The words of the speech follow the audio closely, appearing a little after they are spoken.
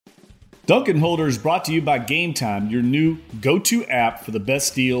Duncan Holder is brought to you by Game Time, your new go-to app for the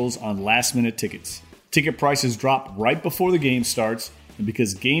best deals on last-minute tickets. Ticket prices drop right before the game starts, and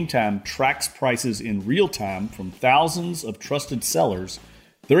because Game Time tracks prices in real time from thousands of trusted sellers,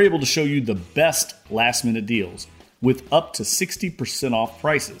 they're able to show you the best last-minute deals with up to 60% off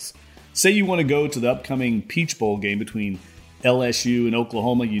prices. Say you want to go to the upcoming Peach Bowl game between LSU and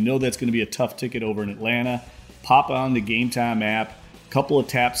Oklahoma. You know that's going to be a tough ticket over in Atlanta. Pop on the Game Time app. Couple of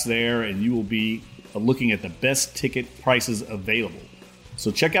taps there, and you will be looking at the best ticket prices available.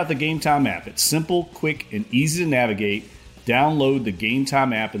 So check out the Game Time app. It's simple, quick, and easy to navigate. Download the Game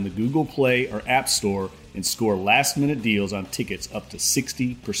Time app in the Google Play or App Store and score last-minute deals on tickets up to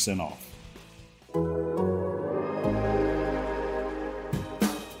 60% off.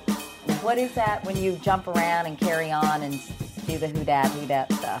 What is that when you jump around and carry on and do the who dat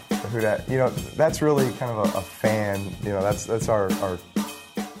stuff? The who dat, that's really kind of a fan. That's our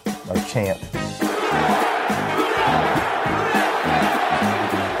chant.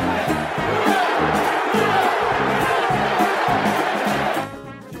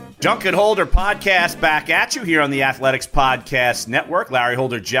 Duncan Holder podcast back at you here on the Athletics Podcast Network. Larry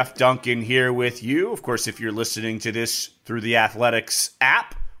Holder, Jeff Duncan here with you. Of course, if you're listening to this through the Athletics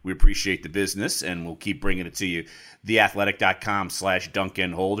app, we appreciate the business, and we'll keep bringing it to you.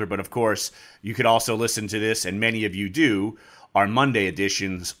 theathletic.com/Duncan Holder. But, of course, you could also listen to this, and many of you do, our Monday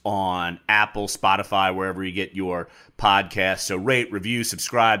editions on Apple, Spotify, wherever you get your podcasts. So rate, review,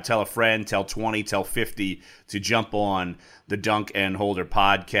 subscribe, tell a friend, tell 20, tell 50 to jump on the Dunk and Holder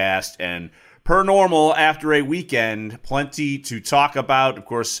podcast. And per normal, after a weekend, plenty to talk about. Of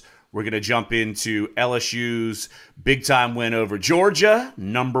course, we're going to jump into LSU's big-time win over Georgia,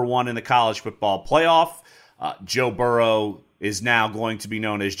 number one in the college football playoff. Joe Burrow is now going to be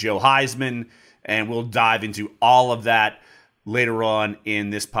known as Joe Heisman, and we'll dive into all of that later on in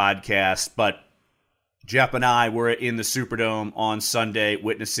this podcast. But Jeff and I were in the Superdome on Sunday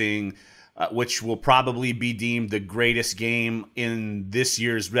witnessing which will probably be deemed the greatest game in this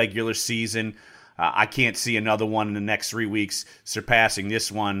year's regular season. I can't see another one in the next 3 weeks surpassing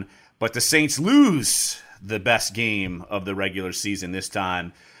this one. But the Saints lose the best game of the regular season this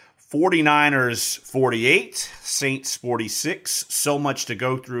time. 49ers 48, Saints 46. So much to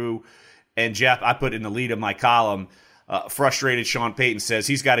go through. And Jeff, I put in the lead of my column, frustrated Sean Payton says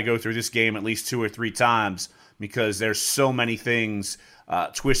he's got to go through this game at least 2 or 3 times because there's so many things,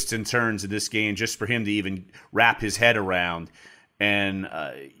 twists and turns in this game just for him to even wrap his head around. And,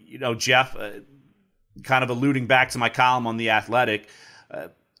 Jeff, kind of alluding back to my column on The Athletic,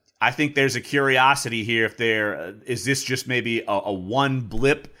 I think there's a curiosity here if is this just maybe a one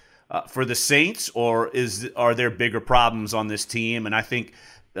blip for the Saints, or are there bigger problems on this team? And I think,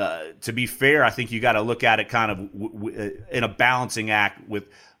 to be fair, I think you got to look at it kind of in a balancing act with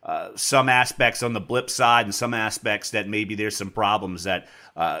some aspects on the blip side and some aspects that maybe there's some problems that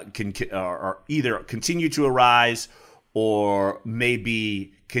are either continue to arise or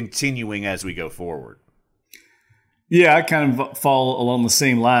maybe continuing as we go forward. Yeah, I kind of fall along the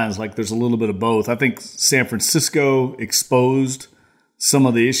same lines. Like there's a little bit of both. I think San Francisco exposed some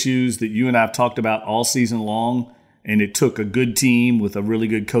of the issues that you and I have talked about all season long, and it took a good team with a really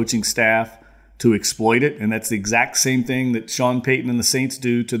good coaching staff to exploit it. And that's the exact same thing that Sean Payton and the Saints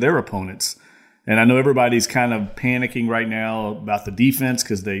do to their opponents. And I know everybody's kind of panicking right now about the defense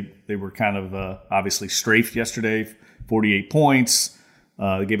because they were kind of obviously strafed yesterday, 48 points.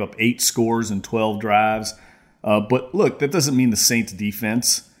 They gave up 8 scores in 12 drives. But look, that doesn't mean the Saints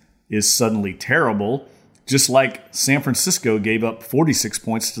defense is suddenly terrible. Just like San Francisco gave up 46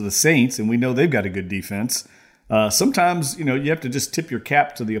 points to the Saints, and we know they've got a good defense. Sometimes, you have to just tip your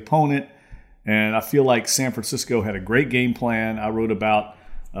cap to the opponent. And I feel like San Francisco had a great game plan. I wrote about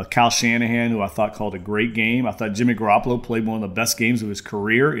Kyle Shanahan, who I thought called a great game. I thought Jimmy Garoppolo played one of the best games of his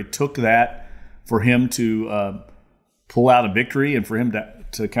career. It took that for him to pull out a victory and for him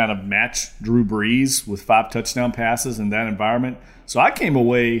to kind of match Drew Brees with 5 touchdown passes in that environment. So I came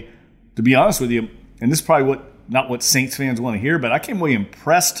away, to be honest with you, and this is probably not what Saints fans want to hear, but I came away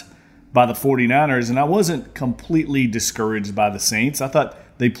impressed by the 49ers, and I wasn't completely discouraged by the Saints. I thought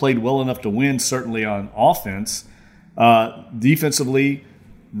they played well enough to win, certainly on offense. Defensively,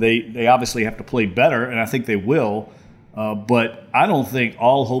 they obviously have to play better, and I think they will. But I don't think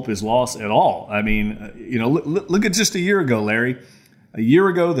all hope is lost at all. I mean, look at just a year ago, Larry. A year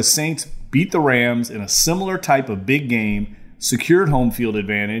ago, the Saints beat the Rams in a similar type of big game, secured home field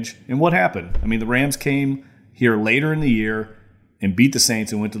advantage, and what happened? I mean, the Rams came here later in the year and beat the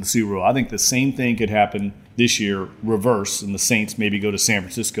Saints and went to the Super Bowl. I think the same thing could happen this year, reverse, and the Saints maybe go to San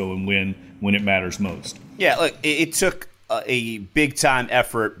Francisco and win when it matters most. Yeah, look, it took a big-time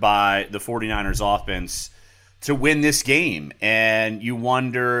effort by the 49ers offense to win this game, and you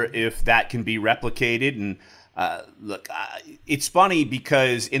wonder if that can be replicated. And look, it's funny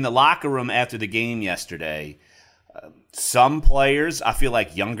because in the locker room after the game yesterday, some players, I feel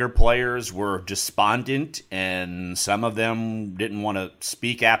like younger players, were despondent, and some of them didn't want to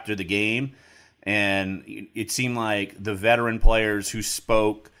speak after the game. And it seemed like the veteran players who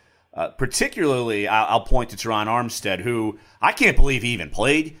spoke, particularly, I'll point to Teron Armstead, who I can't believe he even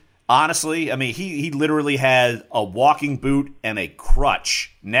played, honestly. I mean, he literally had a walking boot and a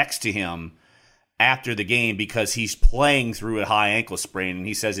crutch next to him after the game because he's playing through a high ankle sprain, and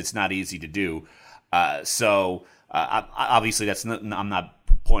he says it's not easy to do. Obviously, I'm not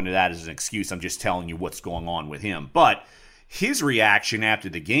pointing to that as an excuse. I'm just telling you what's going on with him. But his reaction after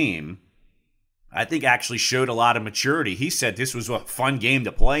the game, I think, actually showed a lot of maturity. He said this was a fun game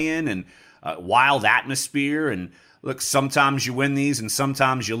to play in and wild atmosphere. And look, sometimes you win these and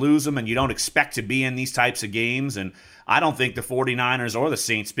sometimes you lose them, and you don't expect to be in these types of games. And I don't think the 49ers or the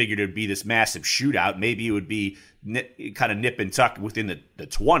Saints figured it would be this massive shootout. Maybe it would be kind of nip and tuck within the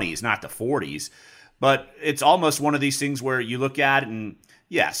 20s, not the 40s. But it's almost one of these things where you look at it and,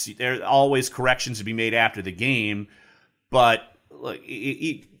 yes, there are always corrections to be made after the game. But look,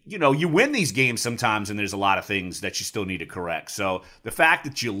 you win these games sometimes, and there's a lot of things that you still need to correct. So the fact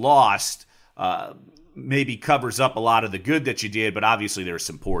that you lost maybe covers up a lot of the good that you did, but obviously there's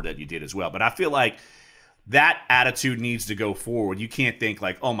some poor that you did as well. But I feel like that attitude needs to go forward. You can't think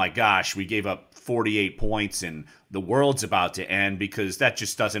like, oh my gosh, we gave up 48 points and the world's about to end, because that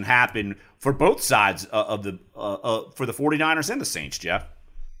just doesn't happen for both sides of the for the 49ers and the Saints, Jeff.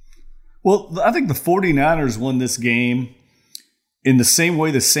 Well, I think the 49ers won this game in the same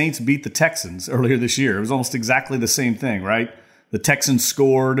way the Saints beat the Texans earlier this year. It was almost exactly the same thing, right? The Texans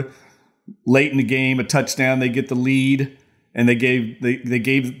scored late in the game, a touchdown, they get the lead, and they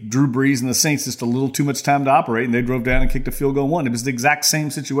gave Drew Brees and the Saints just a little too much time to operate, and they drove down and kicked a field goal and won. It was the exact same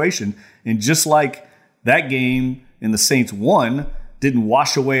situation. And just like that game and the Saints won didn't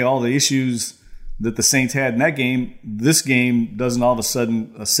wash away all the issues that the Saints had in that game, this game doesn't all of a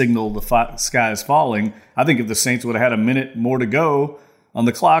sudden signal the sky is falling. I think if the Saints would have had a minute more to go on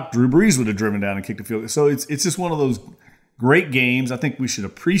the clock, Drew Brees would have driven down and kicked a field goal. So it's just one of those great games. I think we should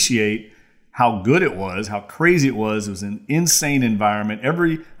appreciate how good it was, how crazy it was. It was an insane environment.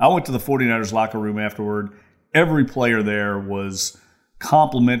 I went to the 49ers locker room afterward. Every player there was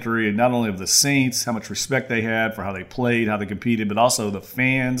complimentary, and not only of the Saints, how much respect they had for how they played, how they competed, but also the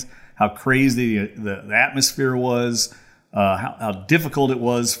fans, how crazy the atmosphere was, how difficult it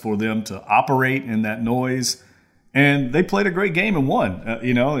was for them to operate in that noise. And they played a great game and won,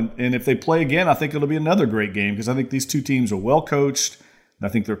 and if they play again, I think it'll be another great game, because I think these two teams are well coached. I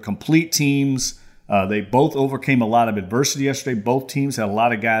think they're complete teams. They both overcame a lot of adversity yesterday. Both teams had a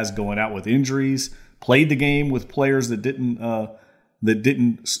lot of guys going out with injuries, played the game with players the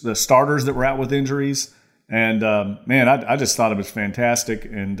starters that were out with injuries. And, I just thought it was fantastic.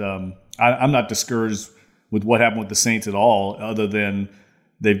 And I'm not discouraged with what happened with the Saints at all, other than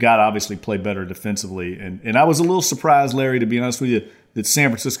they've got to obviously play better defensively. And I was a little surprised, Larry, to be honest with you, that San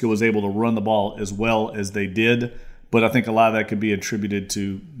Francisco was able to run the ball as well as they did. But I think a lot of that could be attributed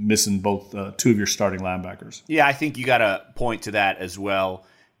to missing both two of your starting linebackers. Yeah, I think you got to point to that as well.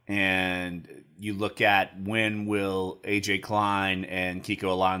 And you look at, when will A.J. Klein and Kiko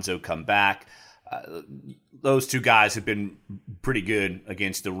Alonso come back? Those two guys have been pretty good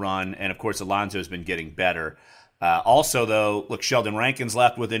against the run. And, of course, Alonso has been getting better. Also, though, look, Sheldon Rankins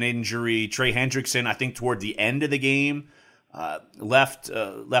left with an injury. Trey Hendrickson, I think toward the end of the game, left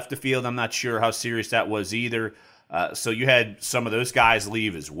the field. I'm not sure how serious that was either. So you had some of those guys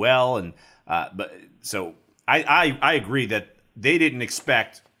leave as well, and so I agree that they didn't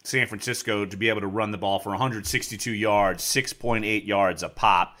expect San Francisco to be able to run the ball for 162 yards, 6.8 yards a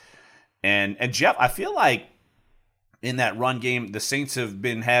pop, and Jeff, I feel like in that run game, the Saints have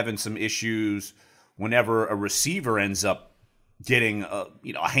been having some issues whenever a receiver ends up getting a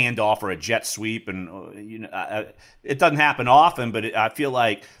handoff or a jet sweep, and it doesn't happen often, but I feel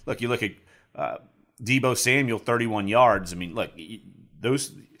like, look, you look at Deebo Samuel, 31 yards. I mean, look,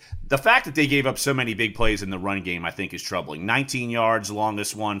 the fact that they gave up so many big plays in the run game, I think, is troubling. 19 yards,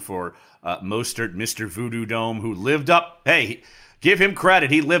 longest one for Mostert, Mr. Voodoo Dome, who lived up. Hey, give him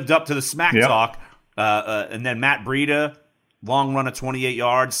credit. He lived up to the smack talk. And then Matt Breida, long run of 28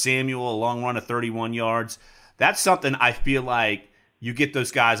 yards. Samuel, a long run of 31 yards. That's something I feel like you get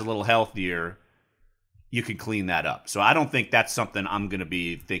those guys a little healthier, you can clean that up. So I don't think that's something I'm going to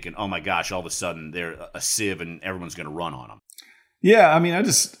be thinking, oh my gosh, all of a sudden they're a sieve and everyone's going to run on them. Yeah, I mean, I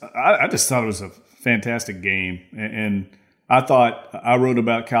just thought it was a fantastic game. And I wrote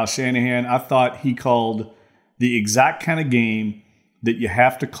about Kyle Shanahan. I thought he called the exact kind of game that you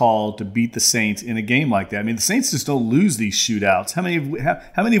have to call to beat the Saints in a game like that. I mean, the Saints just don't lose these shootouts. How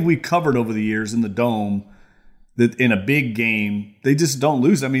many have we covered over the years in the Dome that in a big game, they just don't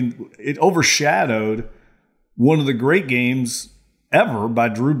lose? I mean, it overshadowed one of the great games ever by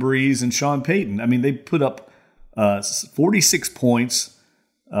Drew Brees and Sean Payton. I mean, they put up 46 points,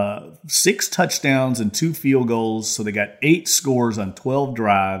 6 touchdowns and 2 field goals. So they got 8 scores on 12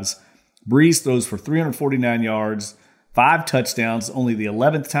 drives. Brees throws for 349 yards, 5 touchdowns, only the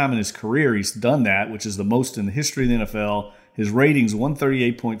 11th time in his career he's done that, which is the most in the history of the NFL. His rating's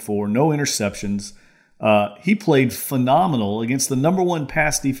 138.4, no interceptions. He played phenomenal against the number 1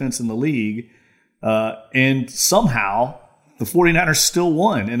 pass defense in the league, and somehow the 49ers still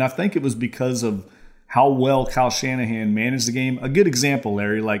won. And I think it was because of how well Kyle Shanahan managed the game. A good example,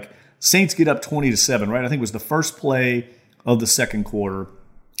 Larry, like Saints get up 20-7, right? I think it was the first play of the second quarter.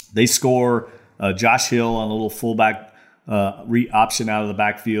 They score Josh Hill on a little fullback option out of the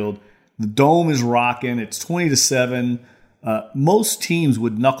backfield. The Dome is rocking. It's 20-7. Most teams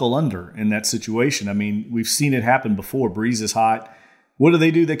would knuckle under in that situation. I mean, we've seen it happen before. Brees is hot. What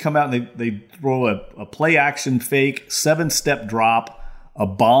do? They come out and they throw a play action fake, 7-step drop, a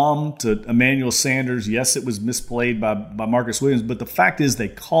bomb to Emmanuel Sanders. Yes, it was misplayed by Marcus Williams, but the fact is they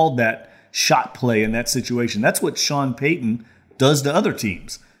called that shot play in that situation. That's what Sean Payton does to other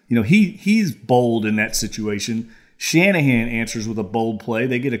teams. You know, he's bold in that situation. Shanahan answers with a bold play.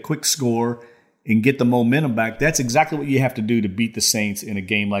 They get a quick score and get the momentum back. That's exactly what you have to do to beat the Saints in a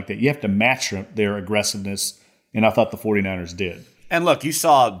game like that. You have to match their aggressiveness, and I thought the 49ers did. And look, you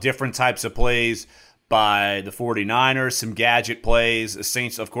saw different types of plays by the 49ers, some gadget plays. The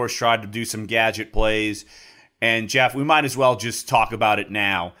Saints, of course, tried to do some gadget plays. And, Jeff, we might as well just talk about it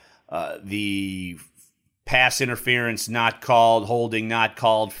now. The pass interference not called, holding not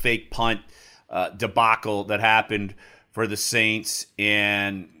called, fake punt debacle that happened for the Saints.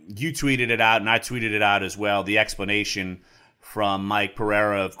 And you tweeted it out, and I tweeted it out as well. The explanation from Mike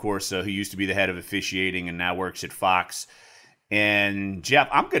Pereira, of course, who used to be the head of officiating and now works at Fox. And, Jeff,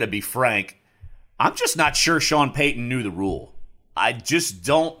 I'm going to be frank. I'm just not sure Sean Payton knew the rule. I just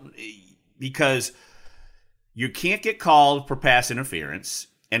don't, because you can't get called for pass interference.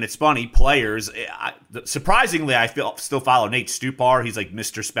 And it's funny, players, surprisingly, I still follow Nate Stupar. He's like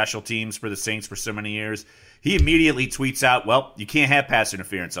Mr. Special Teams for the Saints for so many years. He immediately tweets out, well, you can't have pass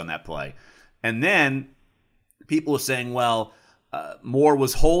interference on that play. And then people are saying, well, Moore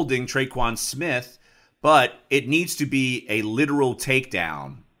was holding Traquan Smith, but it needs to be a literal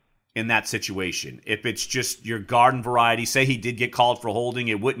takedown in that situation. If it's just your garden variety, say he did get called for holding,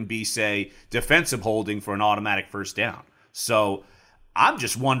 it wouldn't be, say, defensive holding for an automatic first down. So I'm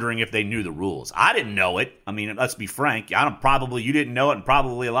just wondering if they knew the rules. I didn't know it. I mean, let's be frank. You didn't know it, and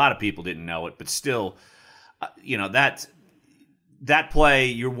probably a lot of people didn't know it. But still, that play,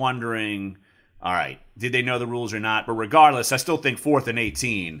 you're wondering, all right, did they know the rules or not? But regardless, I still think 4th and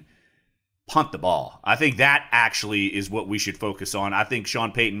 18, punt the ball. I think that actually is what we should focus on. I think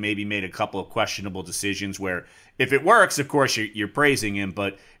Sean Payton maybe made a couple of questionable decisions where if it works, of course, you're praising him,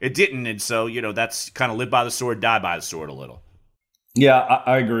 but it didn't. And so, that's kind of live by the sword, die by the sword a little. Yeah,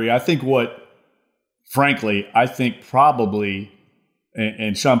 I agree. I think probably,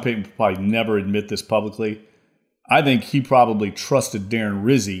 and Sean Payton will probably never admit this publicly, I think he probably trusted Darren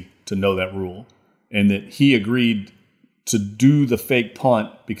Rizzi to know that rule, and that he agreed to do the fake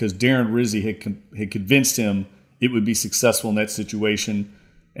punt because Darren Rizzi had convinced him it would be successful in that situation.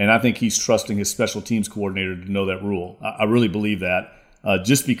 And I think he's trusting his special teams coordinator to know that rule. I really believe that.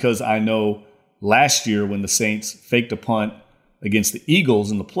 Just because I know last year when the Saints faked a punt against the Eagles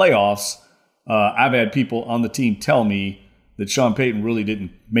in the playoffs, I've had people on the team tell me that Sean Payton really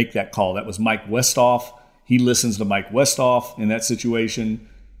didn't make that call. That was Mike Westhoff. He listens to Mike Westhoff in that situation,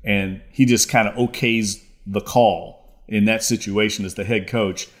 and he just kind of okays the call in that situation as the head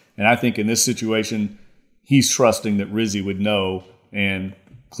coach. And I think in this situation, he's trusting that Rizzi would know, and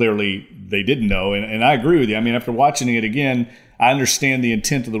clearly they didn't know. And I agree with you. I mean, after watching it again, I understand the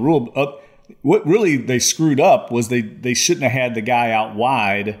intent of the rule. What really they screwed up was they shouldn't have had the guy out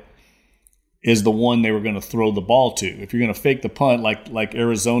wide as the one they were going to throw the ball to. If you're going to fake the punt like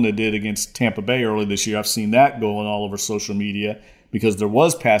Arizona did against Tampa Bay early this year, I've seen that going all over social media because there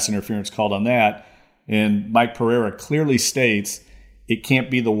was pass interference called on that. And Mike Pereira clearly states it can't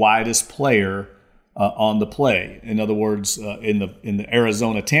be the widest player on the play. In other words, in the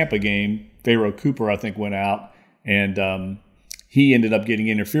Arizona-Tampa game, Pharaoh Cooper, I think, went out, and he ended up getting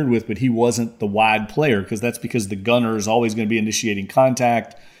interfered with, but he wasn't the wide player because the gunner is always going to be initiating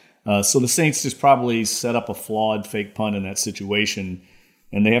contact. So the Saints just probably set up a flawed fake punt in that situation,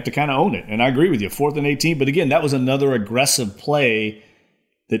 and they have to kind of own it. And I agree with you, 4th and 18. But again, that was another aggressive play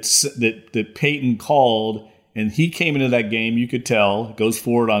that Peyton called, and he came into that game. You could tell goes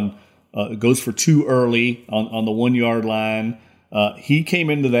for 2 early on the 1 yard line. He came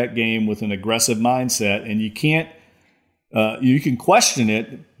into that game with an aggressive mindset, and you can't. You can question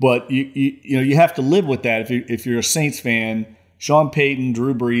it, but you have to live with that. If you're a Saints fan, Sean Payton,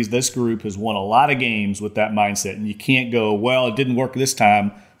 Drew Brees, this group has won a lot of games with that mindset, and you can't go, well, it didn't work this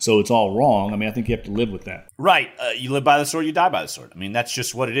time, so it's all wrong. I mean, I think you have to live with that. Right. You live by the sword, you die by the sword. I mean, that's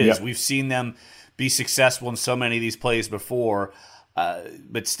just what it is. Yep. We've seen them be successful in so many of these plays before.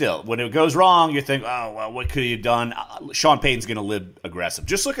 But still, when it goes wrong, you think, oh, well, what could he have done? Sean Payton's going to live aggressive.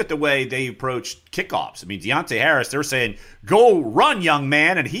 Just look at the way they approached kickoffs. I mean, Deontay Harris, they're saying, go run, young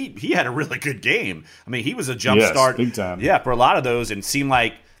man, and he had a really good game. I mean, he was a jump start. Big time. Yeah, for a lot of those, and seemed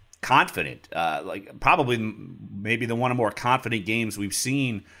like confident. Like probably maybe one of the more confident games we've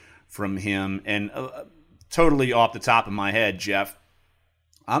seen from him. And totally off the top of my head, Jeff,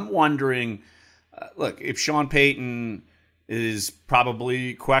 I'm wondering, look, if Sean Payton is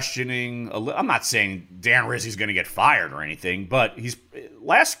probably questioning I'm not saying Dan Rizzi's going to get fired or anything, but he's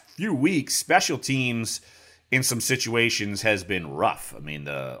last few weeks, special teams in some situations has been rough. I mean,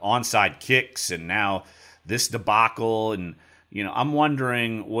 the onside kicks and now this debacle, and I'm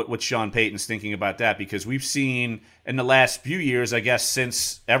wondering what Sean Payton's thinking about that, because we've seen in the last few years, I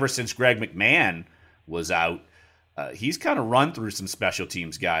guess ever since Greg McMahon was out, he's kind of run through some special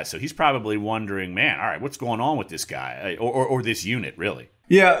teams guys. So he's probably wondering, man, all right, what's going on with this guy or this unit, really?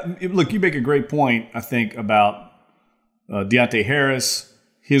 Yeah, look, you make a great point, I think, about Deontay Harris,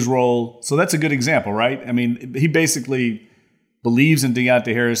 his role. So that's a good example, right? I mean, he basically believes in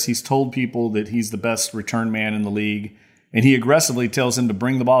Deontay Harris. He's told people that he's the best return man in the league, and he aggressively tells him to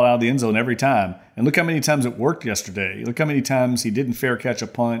bring the ball out of the end zone every time. And look how many times it worked yesterday. Look how many times he didn't fair catch a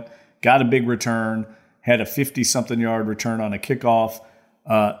punt, got a big return, had a 50-something yard return on a kickoff.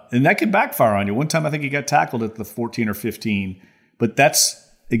 And that can backfire on you. One time I think he got tackled at the 14 or 15. But that's,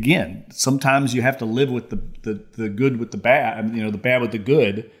 again, sometimes you have to live with the good with the bad, the bad with the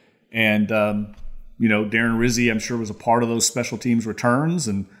good. And, Darren Rizzi, I'm sure, was a part of those special teams returns,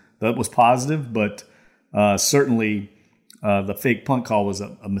 and that was positive. But certainly the fake punt call was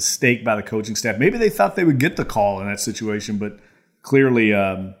a mistake by the coaching staff. Maybe they thought they would get the call in that situation, but clearly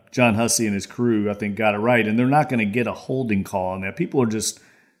John Hussey and his crew, I think, got it right. And they're not going to get a holding call on that. People are just,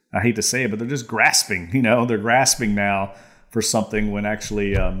 I hate to say it, but they're just grasping. They're grasping now for something when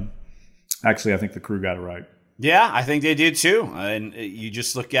actually I think the crew got it right. Yeah, I think they did too. And you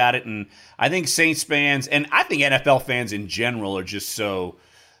just look at it, and I think Saints fans, and I think NFL fans in general, are just so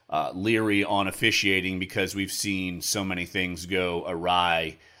leery on officiating because we've seen so many things go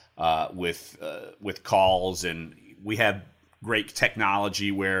awry with calls, and we have great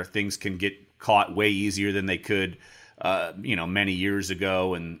technology where things can get caught way easier than they could, many years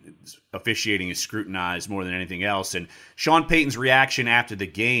ago, and officiating is scrutinized more than anything else. And Sean Payton's reaction after the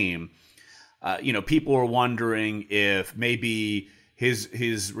game, people are wondering if maybe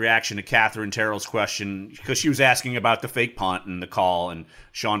his reaction to Catherine Terrell's question, because she was asking about the fake punt and the call, and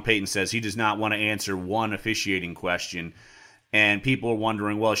Sean Payton says he does not want to answer one officiating question. And people are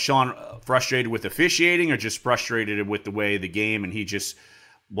wondering, well, is Sean frustrated with officiating or just frustrated with the way the game, and he just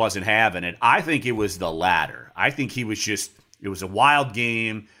wasn't having it? I think it was the latter. I think it was a wild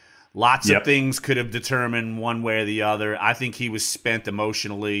game. Lots of things could have determined one way or the other. I think he was spent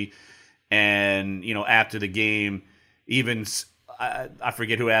emotionally. And, after the game, even I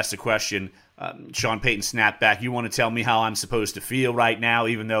forget who asked the question, Sean Payton snapped back, "You want to tell me how I'm supposed to feel right now?"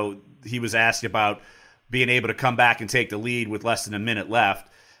 Even though he was asked about being able to come back and take the lead with less than a minute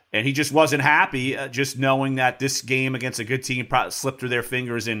left. And he just wasn't happy, just knowing that this game against a good team slipped through their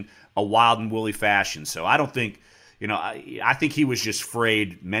fingers in a wild and woolly fashion. So I don't think, I think he was just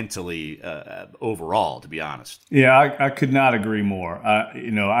frayed mentally overall, to be honest. Yeah, I could not agree more.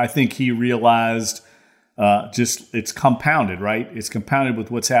 I think he realized it's compounded, right? It's compounded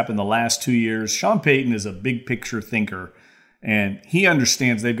with what's happened the last 2 years. Sean Payton is a big picture thinker, and he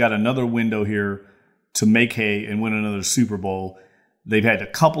understands they've got another window here to make hay and win another Super Bowl. They've had a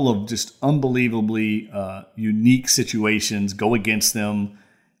couple of just unbelievably unique situations go against them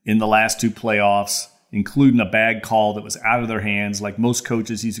in the last two playoffs, including a bad call that was out of their hands. Like most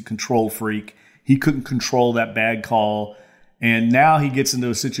coaches, he's a control freak. He couldn't control that bad call. And now he gets into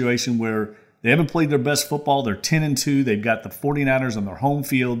a situation where they haven't played their best football. They're 10-2. They've got the 49ers on their home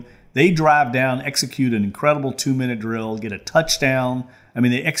field. They drive down, execute an incredible 2-minute drill, get a touchdown. I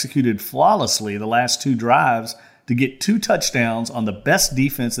mean, they executed flawlessly the last two drives. to get 2 touchdowns on the best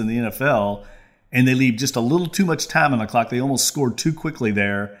defense in the NFL, and they leave just a little too much time on the clock. They almost scored too quickly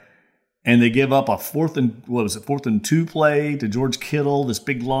there, and they give up a 4th and 2 play to George Kittle, this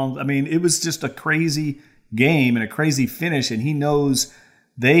big long. I mean, it was just a crazy game and a crazy finish, and he knows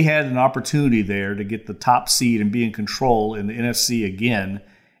they had an opportunity there to get the top seed and be in control in the NFC again,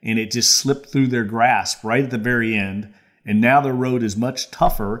 and it just slipped through their grasp right at the very end, and now their road is much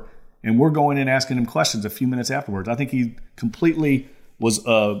tougher, and we're going in asking him questions a few minutes afterwards. I think he completely was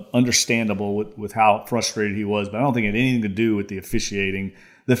understandable with how frustrated he was, but I don't think it had anything to do with the officiating.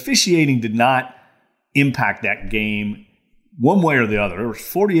 The officiating did not impact that game one way or the other. It was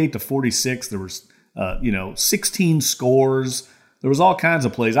 48-46. There was 16 scores. There was all kinds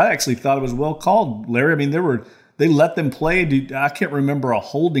of plays. I actually thought it was well called, Larry. I mean, they let them play. I can't remember a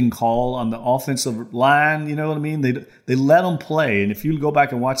holding call on the offensive line. You know what I mean? They let them play. And if you go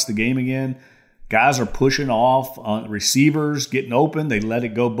back and watch the game again, guys are pushing off on receivers, getting open. They let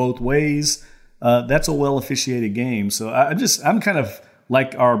it go both ways. That's a well officiated game. So I'm kind of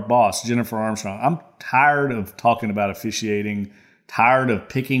like our boss, Jennifer Armstrong. I'm tired of talking about officiating. Tired of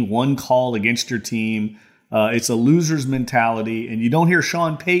picking one call against your team. It's a loser's mentality, and you don't hear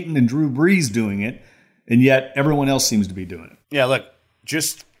Sean Payton and Drew Brees doing it, and yet everyone else seems to be doing it. Yeah, look,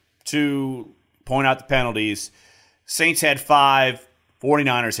 just to point out the penalties, Saints had 5,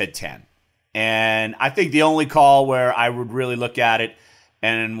 49ers had 10. And I think the only call where I would really look at it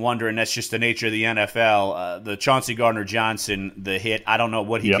and wonder, and that's just the nature of the NFL, the Chauncey Gardner-Johnson, the hit, I don't know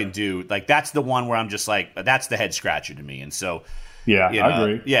what he can do. Like, that's the one where I'm just like, that's the head scratcher to me. And so... Yeah, I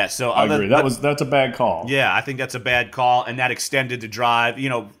agree. Yeah, so I agree. That's a bad call. Yeah, I think that's a bad call, and that extended the drive.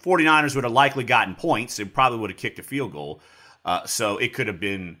 49ers would have likely gotten points. It probably would have kicked a field goal. So it could have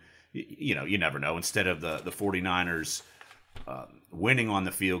been, you never know. Instead of the 49ers winning on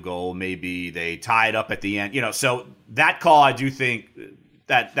the field goal, maybe they tie it up at the end. So that call, I do think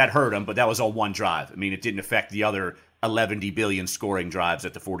that hurt them, but that was all one drive. I mean, it didn't affect the other 11 billion scoring drives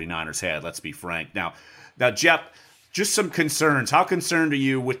that the 49ers had. Let's be frank. Now, Jeff. Just some concerns. How concerned are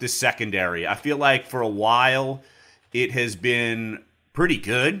you with the secondary? I feel like for a while it has been pretty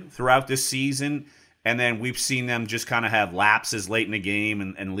good throughout this season, and then we've seen them just kind of have lapses late in the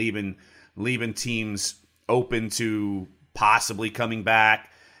game and leaving teams open to possibly coming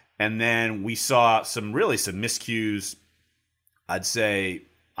back. And then we saw some miscues.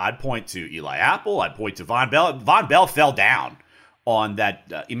 I'd point to Eli Apple. I'd point to Von Bell. Von Bell fell down on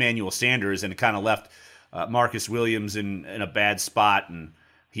that Emmanuel Sanders, and it kind of left Marcus Williams in a bad spot, and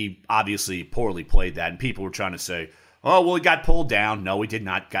he obviously poorly played that. And people were trying to say, "Oh, well, he got pulled down." No, he did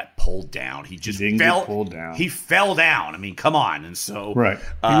not get pulled down. He just didn't fell get pulled down. He fell down. I mean, come on. And so, right,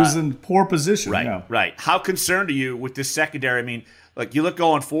 he was in poor position. Right, yeah. Right. How concerned are you with this secondary? I mean, like you look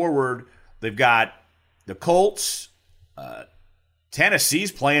going forward, they've got the Colts.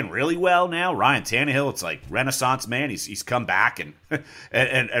 Tennessee's playing really well now. Ryan Tannehill, it's like Renaissance man. He's come back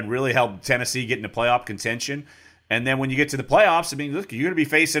and really helped Tennessee get into playoff contention. And then when you get to the playoffs, I mean, look, you're going to be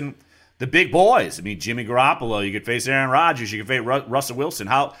facing the big boys. I mean, Jimmy Garoppolo. You could face Aaron Rodgers. You could face Russell Wilson.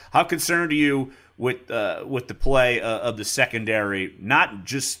 How concerned are you with the play of the secondary, not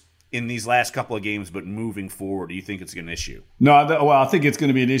just in these last couple of games, but moving forward? Do you think it's an issue? No, I think it's going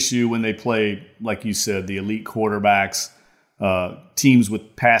to be an issue when they play, like you said, the elite quarterbacks. Teams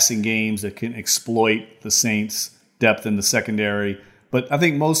with passing games that can exploit the Saints' depth in the secondary. But I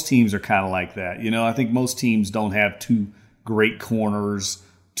think most teams are kind of like that. I think most teams don't have 2 great corners,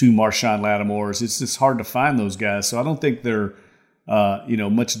 2 Marshawn Lattimores. It's just hard to find those guys. So I don't think they're,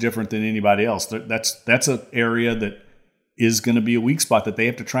 much different than anybody else. That's an area that is going to be a weak spot that they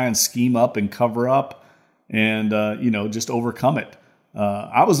have to try and scheme up and cover up and, just overcome it.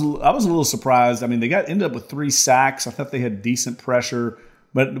 I was a little surprised. I mean, they ended up with 3 sacks. I thought they had decent pressure,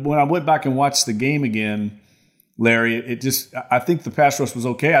 but when I went back and watched the game again, Larry, I think the pass rush was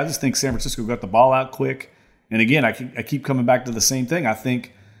okay. I just think San Francisco got the ball out quick. And again, I keep coming back to the same thing. I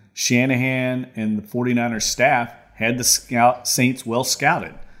think Shanahan and the 49ers staff had the Saints well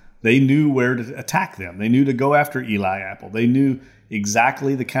scouted. They knew where to attack them. They knew to go after Eli Apple. They knew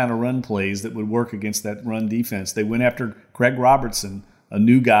exactly the kind of run plays that would work against that run defense. They went after Craig Robertson, a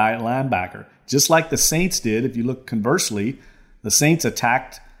new guy at linebacker, just like the Saints did. If you look conversely, the Saints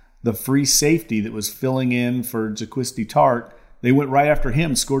attacked the free safety that was filling in for Jaquiski Tartt. They went right after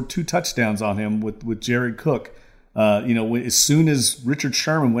him, scored 2 touchdowns on him with Jared Cook. As soon as Richard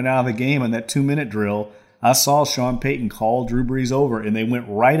Sherman went out of the game on that 2-minute drill, I saw Sean Payton call Drew Brees over, and they went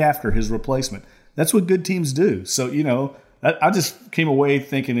right after his replacement. That's what good teams do. So, I just came away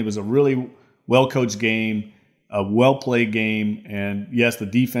thinking it was a really well-coached game, a well-played game, and yes, the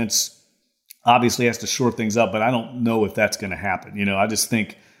defense obviously has to shore things up, but I don't know if that's going to happen. I just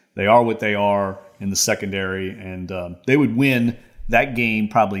think they are what they are in the secondary, and they would win that game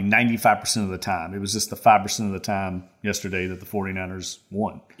probably 95% of the time. It was just the 5% of the time yesterday that the 49ers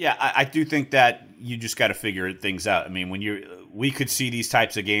won. Yeah, I do think that you just got to figure things out. I mean, we could see these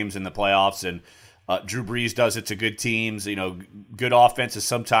types of games in the playoffs, and Drew Brees does it to good teams. Good offenses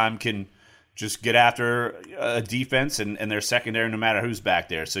sometimes can just get after a defense and their secondary no matter who's back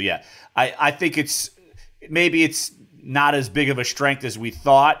there. So, yeah, I think maybe it's not as big of a strength as we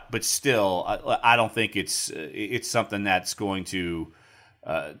thought, but still, I don't think it's something that's going to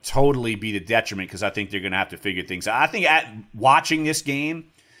totally be the detriment, because I think they're going to have to figure things out. I think watching this game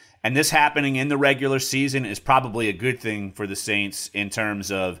and this happening in the regular season is probably a good thing for the Saints in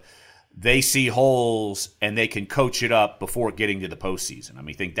terms of they see holes and they can coach it up before getting to the postseason. I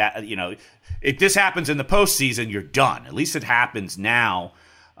mean, I think that, if this happens in the postseason, you're done. At least it happens now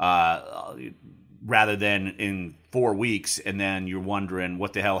rather than in 4 weeks, and then you're wondering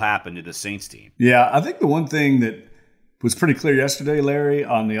what the hell happened to the Saints team. Yeah, I think the one thing that was pretty clear yesterday, Larry,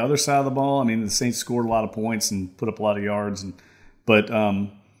 on the other side of the ball, I mean, the Saints scored a lot of points and put up a lot of yards, but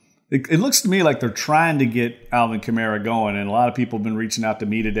it looks to me like they're trying to get Alvin Kamara going, and a lot of people have been reaching out to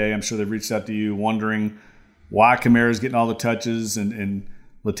me today. I'm sure they've reached out to you wondering why Kamara's getting all the touches and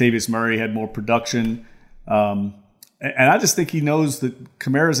Latavius Murray had more production. And I just think he knows that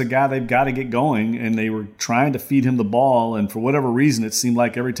Kamara's a guy they've got to get going, and they were trying to feed him the ball. And for whatever reason, it seemed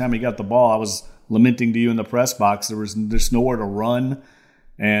like every time he got the ball, I was lamenting to you in the press box, there's nowhere to run.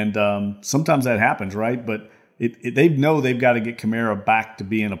 And sometimes that happens, right? But they know they've got to get Kamara back to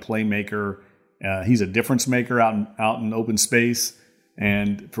being a playmaker. He's a difference maker out in open space.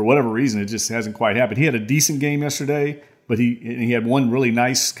 And for whatever reason, it just hasn't quite happened. He had a decent game yesterday, but he had one really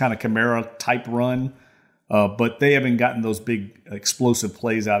nice kind of Kamara-type run. But they haven't gotten those big explosive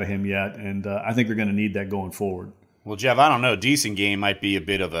plays out of him yet, and I think they're going to need that going forward. Well, Jeff, I don't know. Decent game might be a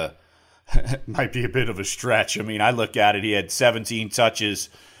bit of a stretch. I mean, I look at it. He had 17 touches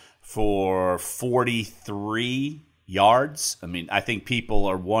for 43 yards. I mean, I think people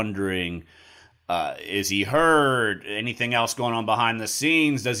are wondering, is he hurt? Anything else going on behind the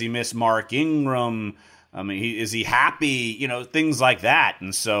scenes? Does he miss Mark Ingram? I mean, is he happy? Things like that.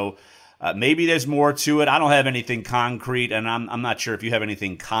 And so maybe there's more to it. I don't have anything concrete, and I'm not sure if you have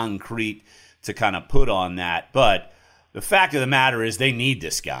anything concrete to kind of put on that. But the fact of the matter is they need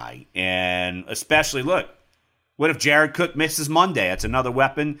this guy. And especially, look, what if Jared Cook misses Monday? That's another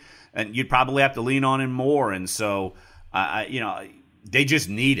weapon, and you'd probably have to lean on him more. And so, they just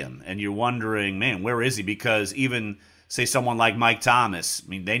need him. And you're wondering, man, where is he? Because even, say, someone like Mike Thomas, I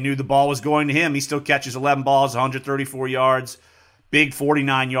mean, they knew the ball was going to him. He still catches 11 balls, 134 yards. Big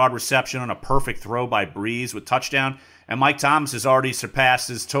 49-yard reception on a perfect throw by Brees with touchdown. And Mike Thomas has already surpassed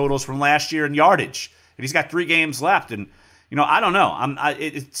his totals from last year in yardage. And he's got 3 games left. And, I don't know.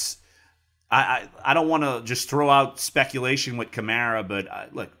 I don't want to just throw out speculation with Kamara,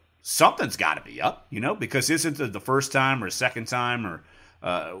 but look, something's got to be up, because isn't it the first time or second time or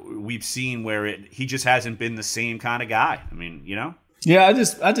we've seen where he just hasn't been the same kind of guy. I mean, Yeah, I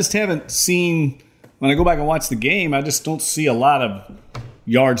just haven't seen. When I go back and watch the game, I just don't see a lot of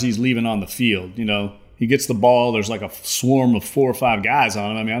yards he's leaving on the field. He gets the ball. There's like a swarm of 4 or 5 guys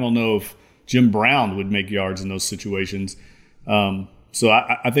on him. I mean, I don't know if Jim Brown would make yards in those situations. So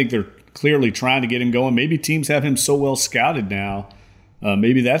I think they're clearly trying to get him going. Maybe teams have him so well scouted now.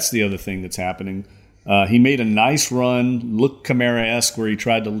 Maybe that's the other thing that's happening. He made a nice run, looked Kamara-esque, where he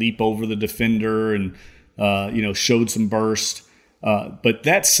tried to leap over the defender and, showed some burst. But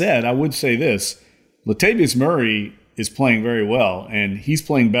that said, I would say this. Latavius Murray is playing very well, and he's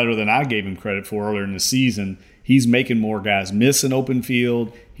playing better than I gave him credit for earlier in the season. He's making more guys miss an open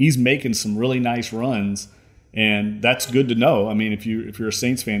field. He's making some really nice runs, and that's good to know. I mean, if you're a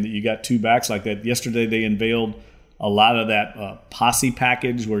Saints fan, that you got 2 backs like that. Yesterday they unveiled a lot of that posse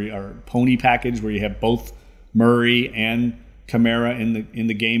package or pony package where you have both Murray and Kamara in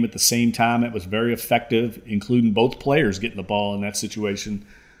the game at the same time. It was very effective, including both players getting the ball in that situation.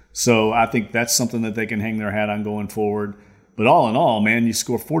 So I think that's something that they can hang their hat on going forward. But all in all, man, you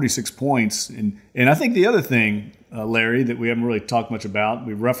score 46 points. And I think the other thing, Larry, that we haven't really talked much about,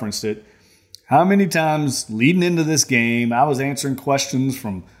 we've referenced it, how many times leading into this game, I was answering questions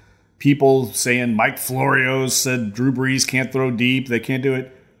from people saying Mike Florio said Drew Brees can't throw deep, they can't do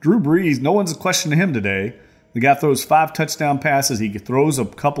it. Drew Brees, no one's questioning him today. The guy throws 5 touchdown passes. He throws a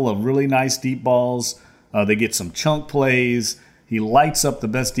couple of really nice deep balls. They get some chunk plays. He lights up the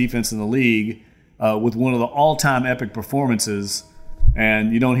best defense in the league with one of the all-time epic performances,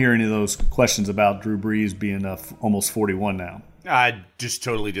 and you don't hear any of those questions about Drew Brees being almost 41 now. I just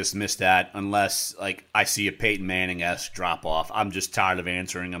totally dismissed that unless like I see a Peyton Manning-esque drop-off. I'm just tired of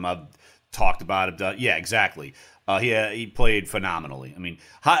answering him. I've talked about it. Yeah, exactly. He played phenomenally. I mean,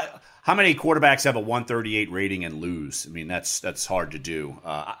 how many quarterbacks have a 138 rating and lose? I mean, that's hard to do.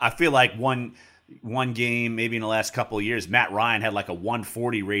 I feel like one game, maybe in the last couple of years, Matt Ryan had like a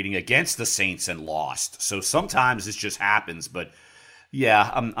 140 rating against the Saints and lost. So sometimes this just happens. But yeah,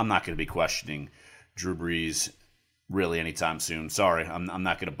 I'm not going to be questioning Drew Brees really anytime soon. Sorry, I'm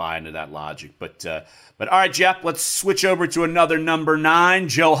not going to buy into that logic. But all right, Jeff, let's switch over to another number 9,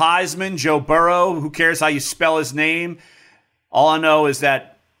 Joe Heisman, Joe Burrow. Who cares how you spell his name? All I know is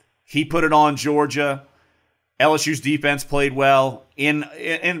that he put it on Georgia. LSU's defense played well in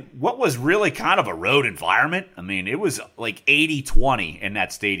what was really kind of a road environment. I mean, it was like 80-20 in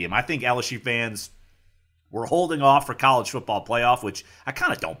that stadium. I think LSU fans were holding off for college football playoff, which I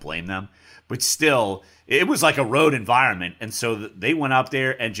kind of don't blame them. But still, it was like a road environment. And so they went out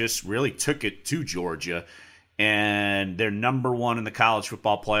there and just really took it to Georgia. And they're number 1 in the college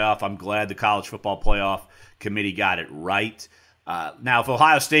football playoff. I'm glad the college football playoff committee got it right. Now, if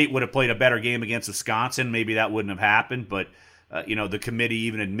Ohio State would have played a better game against Wisconsin, maybe that wouldn't have happened. But, the committee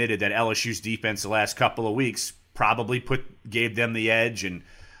even admitted that LSU's defense the last couple of weeks probably gave them the edge. And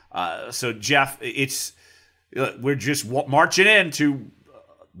so, Jeff, we're just marching into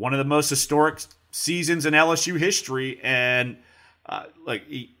one of the most historic seasons in LSU history, and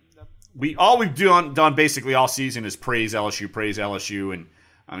we've done basically all season is praise LSU, and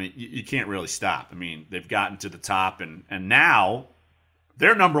I mean you can't really stop. I mean they've gotten to the top, and now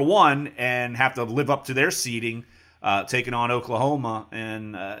they're number 1 and have to live up to their seeding, taking on Oklahoma,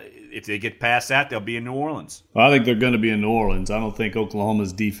 and if they get past that, they'll be in New Orleans. Well, I think they're going to be in New Orleans. I don't think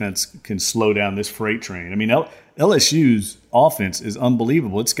Oklahoma's defense can slow down this freight train. I mean, LSU's offense is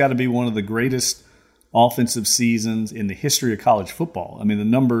unbelievable. It's got to be one of the greatest offensive seasons in the history of college football. I mean, the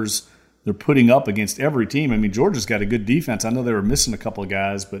numbers they're putting up against every team. I mean, Georgia's got a good defense. I know they were missing a couple of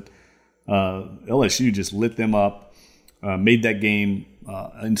guys, but LSU just lit them up, made that game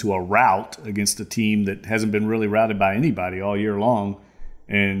into a rout against a team that hasn't been really routed by anybody all year long.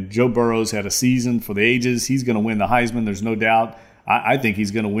 And Joe Burrow's had a season for the ages. He's going to win the Heisman, there's no doubt. I think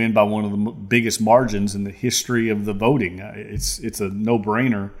he's going to win by one of the biggest margins in the history of the voting. It's a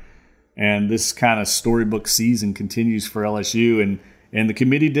no-brainer. And this kind of storybook season continues for LSU. And the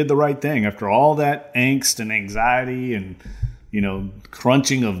committee did the right thing. After all that angst and anxiety and,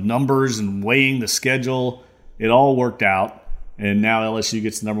 crunching of numbers and weighing the schedule, it all worked out. And now LSU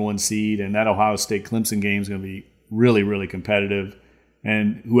gets the number 1 seed. And that Ohio State-Clemson game is going to be really, really competitive.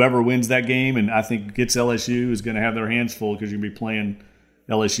 And whoever wins that game and I think gets LSU is going to have their hands full because you're going to be playing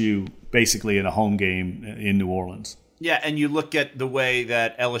LSU basically in a home game in New Orleans. Yeah, and you look at the way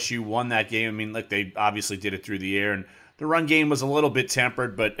that LSU won that game. I mean, look, they obviously did it through the air, and the run game was a little bit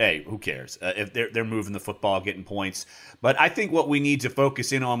tempered, but hey, who cares? If they're moving the football, getting points. But I think what we need to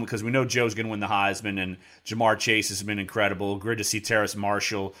focus in on, because we know Joe's going to win the Heisman, and Jamar Chase has been incredible. Good to see Terrace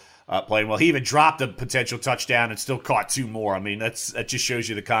Marshall playing well. He even dropped a potential touchdown and still caught 2 more. I mean, that just shows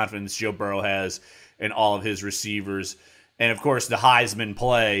you the confidence Joe Burrow has in all of his receivers. And, of course, the Heisman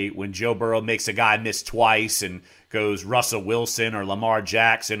play when Joe Burrow makes a guy miss twice and goes Russell Wilson or Lamar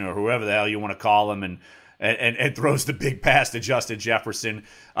Jackson or whoever the hell you want to call him and throws the big pass to Justin Jefferson.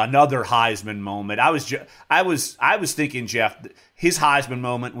 Another Heisman moment. I was thinking, Jeff, his Heisman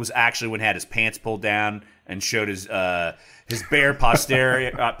moment was actually when he had his pants pulled down and showed his bare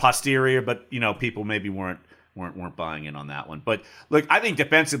posterior, but people maybe weren't buying in on that one. But look, I think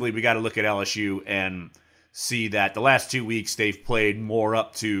defensively we got to look at LSU and see that the last 2 weeks they've played more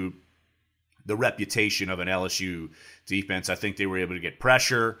up to the reputation of an LSU defense. I think they were able to get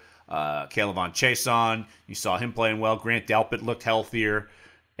pressure. K'Lavon Chaisson, you saw him playing well. Grant Delpit looked healthier.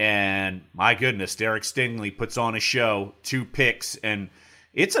 And my goodness, Derek Stingley puts on a show, 2 picks. And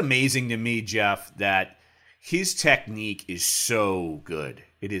it's amazing to me, Jeff, that his technique is so good.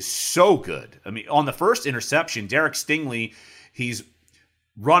 It is so good. I mean, on the first interception, Derek Stingley, he's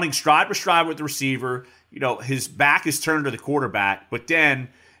running stride for stride with the receiver. His back is turned to the quarterback, but then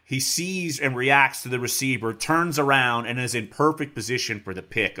he sees and reacts to the receiver, turns around, and is in perfect position for the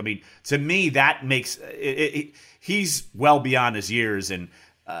pick. I mean, to me, that makes he's well beyond his years. And,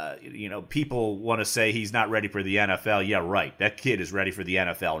 people want to say he's not ready for the NFL. Yeah, right. That kid is ready for the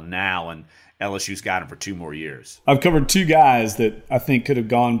NFL now, and LSU's got him for 2 more years. I've covered 2 guys that I think could have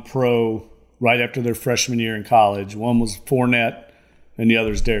gone pro right after their freshman year in college. One was Fournette, and the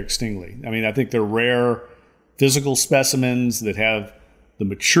other is Derek Stingley. I mean, I think they're rare physical specimens that have the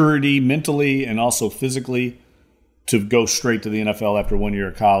maturity mentally and also physically to go straight to the NFL after 1 year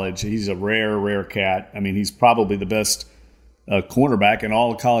of college. He's a rare cat. I mean, he's probably the best cornerback in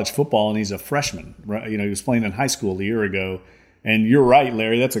all of college football, and he's a freshman. Right? He was playing in high school a year ago. And you're right,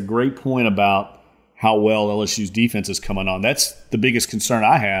 Larry. That's a great point about how well LSU's defense is coming on. That's the biggest concern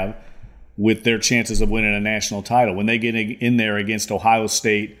I have with their chances of winning a national title. When they get in there against Ohio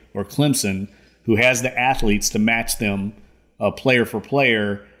State or Clemson, who has the athletes to match them player for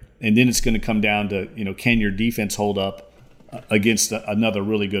player, and then it's going to come down to, can your defense hold up against another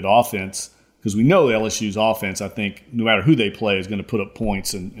really good offense? Because we know LSU's offense, I think, no matter who they play, is going to put up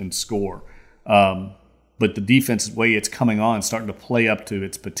points and score. But the defense, the way it's coming on, starting to play up to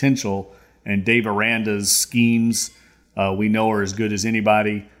its potential, and Dave Aranda's schemes, we know are as good as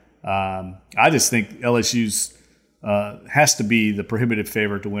anybody. I just think LSU's has to be the prohibitive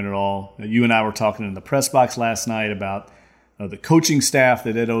favorite to win it all. You and I were talking in the press box last night about the coaching staff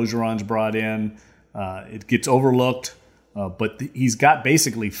that Ed Ogeron's brought in. It gets overlooked, but he's got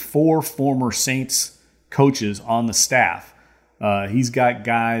basically 4 former Saints coaches on the staff. He's got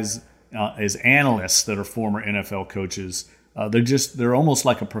guys as analysts that are former NFL coaches. They're almost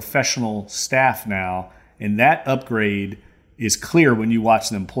like a professional staff now, and that upgrade is clear when you watch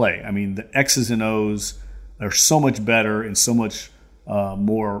them play. I mean, the X's and O's are so much better and so much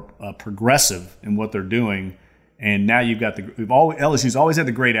more progressive in what they're doing. And now you've got LSU's always had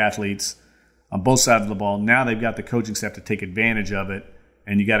the great athletes on both sides of the ball. Now they've got the coaching staff to take advantage of it,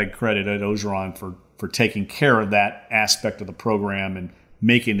 and you got to credit Ed Ogeron for taking care of that aspect of the program and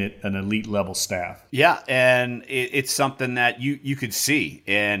making it an elite level staff. Yeah, and it's something that you could see.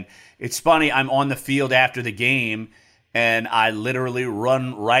 And it's funny, I'm on the field after the game, and I literally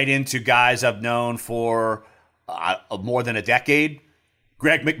run right into guys I've known for more than a decade.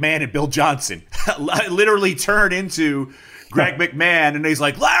 Greg McMahon and Bill Johnson. I literally turn into Greg McMahon, and he's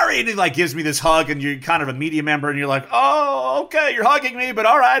like, Larry, and he like gives me this hug, and you're kind of a media member, and you're like, oh, okay, you're hugging me, but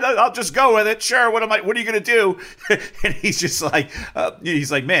all right, I'll just go with it. Sure, what are you going to do? And he's just like,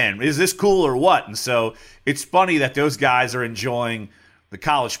 man, is this cool or what? And so it's funny that those guys are enjoying the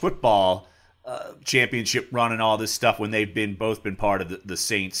college football championship run and all this stuff when they've both been part of the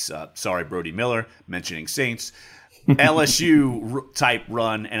Saints. Sorry, Brody Miller, mentioning Saints. LSU type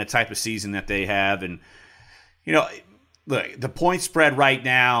run and a type of season that they have. And, look, the point spread right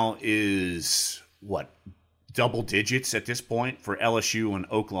now is, double digits at this point for LSU and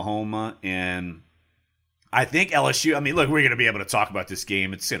Oklahoma. And I think LSU, look, we're going to be able to talk about this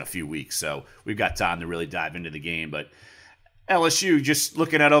game. It's in a few weeks, so we've got time to really dive into the game. But LSU, just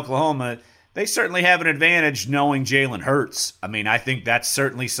looking at Oklahoma, they certainly have an advantage knowing Jalen Hurts. I think that's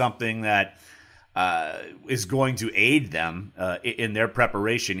certainly something that is going to aid them in their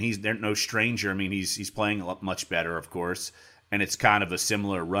preparation. They're no stranger. He's playing much better, of course, and it's kind of a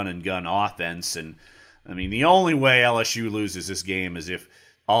similar run and gun offense. And the only way LSU loses this game is if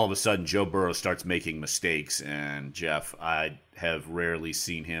all of a sudden Joe Burrow starts making mistakes. And Jeff, I have rarely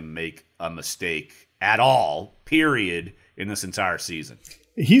seen him make a mistake at all, period, in this entire season.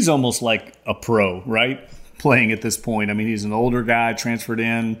 He's almost like a pro, right? Playing at this point. He's an older guy, transferred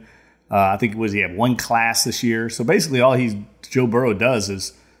in. I think he had one class this year. So basically all Joe Burrow does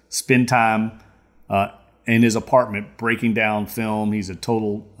is spend time in his apartment breaking down film. He's a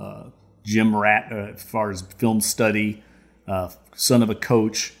total gym rat as far as film study, son of a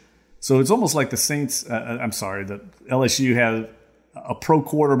coach. So it's almost like the Saints, that LSU had a pro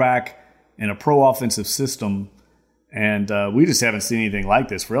quarterback and a pro offensive system. And we just haven't seen anything like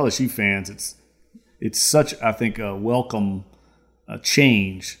this. For LSU fans, it's such, I think, a welcome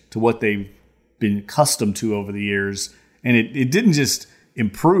change to what they've been accustomed to over the years. And it didn't just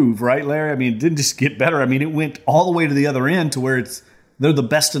improve, right, Larry? It didn't just get better. It went all the way to the other end to where they're the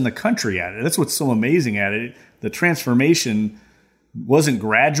best in the country at it. That's what's so amazing at it. The transformation wasn't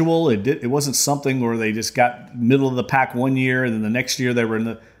gradual. It wasn't something where they just got middle of the pack one year and then the next year they were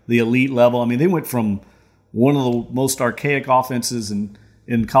in the elite level. They went from one of the most archaic offenses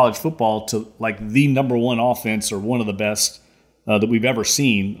in college football to like the number one offense or one of the best that we've ever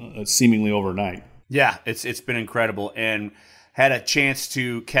seen seemingly overnight. Yeah, it's been incredible. And had a chance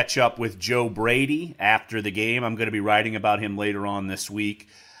to catch up with Joe Brady after the game. I'm going to be writing about him later on this week.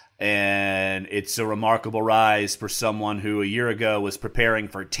 And it's a remarkable rise for someone who a year ago was preparing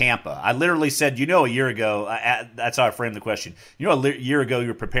for Tampa. I literally said, a year ago, that's how I framed the question. A year ago you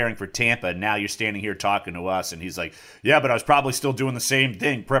were preparing for Tampa, and now you're standing here talking to us. And he's like, yeah, but I was probably still doing the same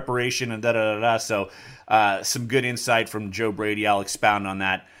thing, preparation and da-da-da-da. So some good insight from Joe Brady. I'll expound on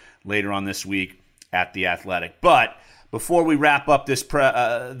that later on this week at The Athletic. But before we wrap up this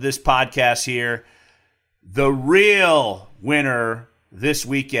podcast here, the real winner this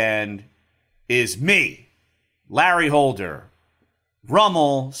weekend is me, Larry Holder,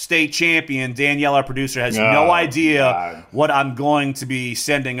 Rummel, state champion. Danielle, our producer, has no idea what I'm going to be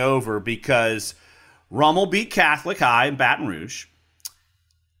sending over because Rummel beat Catholic High in Baton Rouge.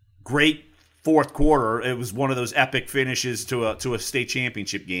 Great fourth quarter. It was one of those epic finishes to a state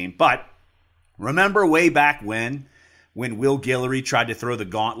championship game. But remember way back when Will Guillory tried to throw the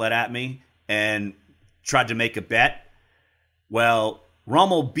gauntlet at me and tried to make a bet? Well,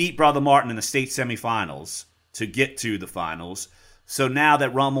 Rummel beat Brother Martin in the state semifinals to get to the finals. So now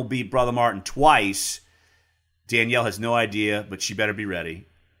that Rummel beat Brother Martin twice, Danielle has no idea, but she better be ready.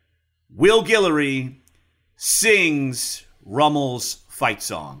 Will Guillory sings Rummel's fight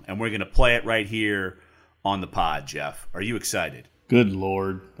song, and we're going to play it right here on the pod, Jeff. Are you excited? Good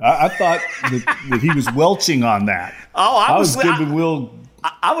Lord. I thought that he was welching on that. Oh, I was giving Will...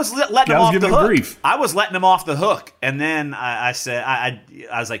 I was letting him off the hook. Grief. I was letting him off the hook, and then I said, I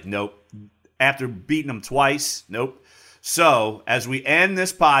was like, nope. After beating him twice, nope. So, as we end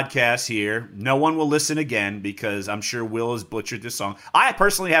this podcast here, no one will listen again because I'm sure Will has butchered this song. I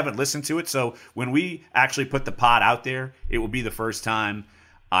personally haven't listened to it, so when we actually put the pod out there, it will be the first time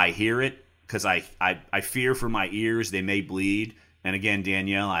I hear it because I fear for my ears. They may bleed. And again,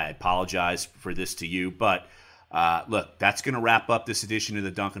 Danielle, I apologize for this to you. But look, that's going to wrap up this edition of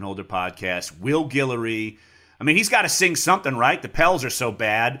the Duncan Holder podcast. Will Guillory, I mean, he's got to sing something, right? The Pels are so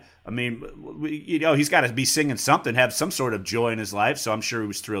bad. I mean, he's got to be singing something, have some sort of joy in his life. So I'm sure he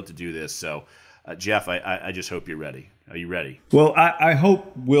was thrilled to do this. So, Jeff, I just hope you're ready. Are you ready? Well, I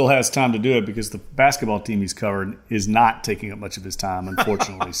hope Will has time to do it because the basketball team he's covering is not taking up much of his time,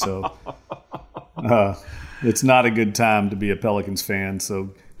 unfortunately. So it's not a good time to be a Pelicans fan.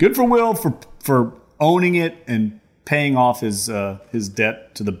 So good for Will for owning it and paying off his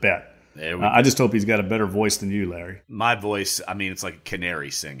debt to the bet. I just hope he's got a better voice than you, Larry. My voice, I mean, it's like a canary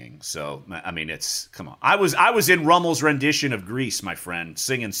singing. So, I mean, come on. I was in Rummel's rendition of Grease, my friend,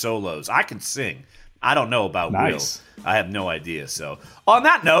 singing solos. I can sing. I don't know about nice. Will. I have no idea. So, on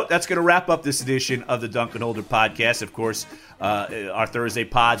that note, that's going to wrap up this edition of the Duncan Holder podcast. Of course, our Thursday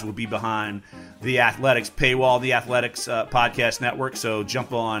pods will be behind the Athletics paywall, the Athletics podcast network. So,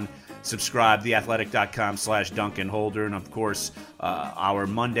 jump on. Subscribe, theathletic.com/Duncan Holder. And, of course, our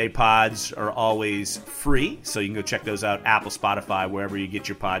Monday pods are always free, so you can go check those out, Apple, Spotify, wherever you get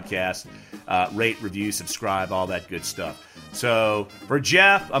your podcast. Rate, review, subscribe, all that good stuff. So, for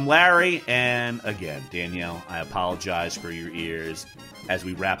Jeff, I'm Larry. And, again, Danielle, I apologize for your ears as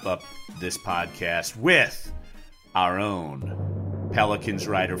we wrap up this podcast with our own Pelicans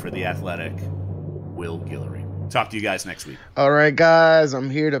writer for The Athletic, Will Guillory. Talk to you guys next week. All right, guys, I'm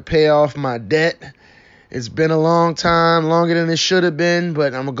here to pay off my debt. It's been a long time, longer than it should have been, but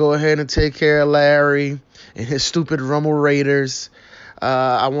I'm going to go ahead and take care of Larry and his stupid Rummel Raiders.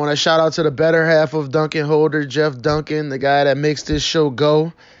 I want to shout out to the better half of Duncan Holder, Jeff Duncan, the guy that makes this show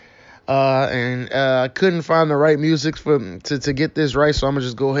go. I couldn't find the right music to get this right, so I'm going to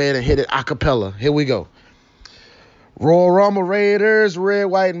just go ahead and hit it a cappella. Here we go. Roll Rummel Raiders, red,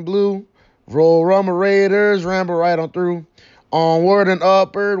 white, and blue. Roll Rummel Raiders, ramble right on through. Onward and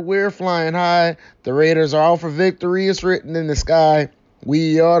upward, we're flying high. The Raiders are out for victory, it's written in the sky.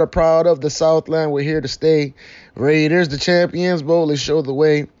 We are the proud of the Southland, we're here to stay. Raiders, the champions, boldly show the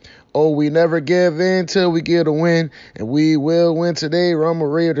way. Oh, we never give in till we get a win. And we will win today. Rummel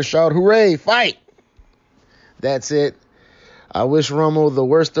Raiders shout, hooray, fight! That's it. I wish Rummel the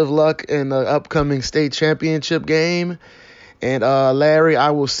worst of luck in the upcoming state championship game. And Larry,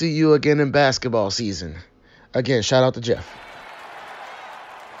 I will see you again in basketball season. Again, shout out to Jeff.